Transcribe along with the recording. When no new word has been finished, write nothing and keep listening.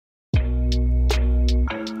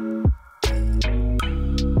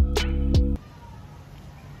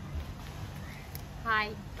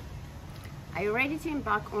Are you ready to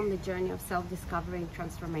embark on the journey of self-discovery and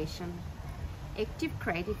transformation? Active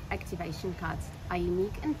Kreative activation cards are a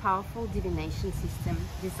unique and powerful divination system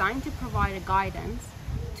designed to provide a guidance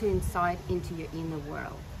to insight into your inner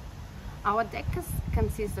world. Our deck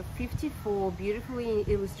consists of 54 beautifully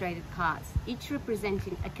illustrated cards, each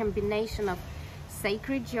representing a combination of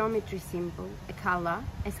sacred geometry symbol, a color,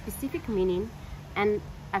 a specific meaning, and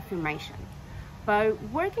affirmation. By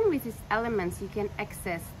working with these elements, you can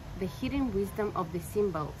access the hidden wisdom of the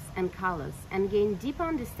symbols and colors and gain deeper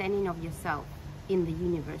understanding of yourself in the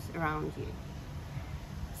universe around you.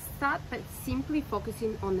 Start by simply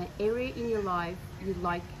focusing on the area in your life you'd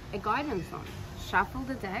like a guidance on. Shuffle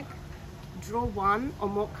the deck, draw one or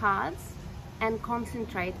more cards, and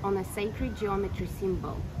concentrate on a sacred geometry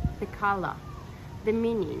symbol, the color, the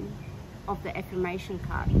meaning of the affirmation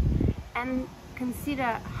card, and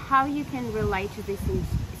consider how you can relate to this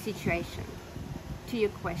situation, to your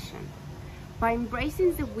question. By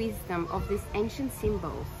embracing the wisdom of these ancient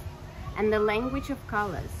symbols and the language of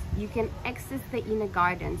colors, you can access the inner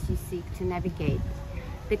guidance you seek to navigate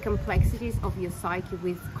the complexities of your psyche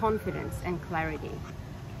with confidence and clarity.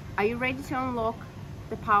 Are you ready to unlock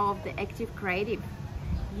the power of the active creative?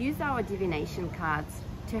 Use our divination cards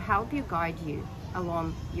to help you guide you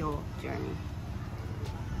along your journey.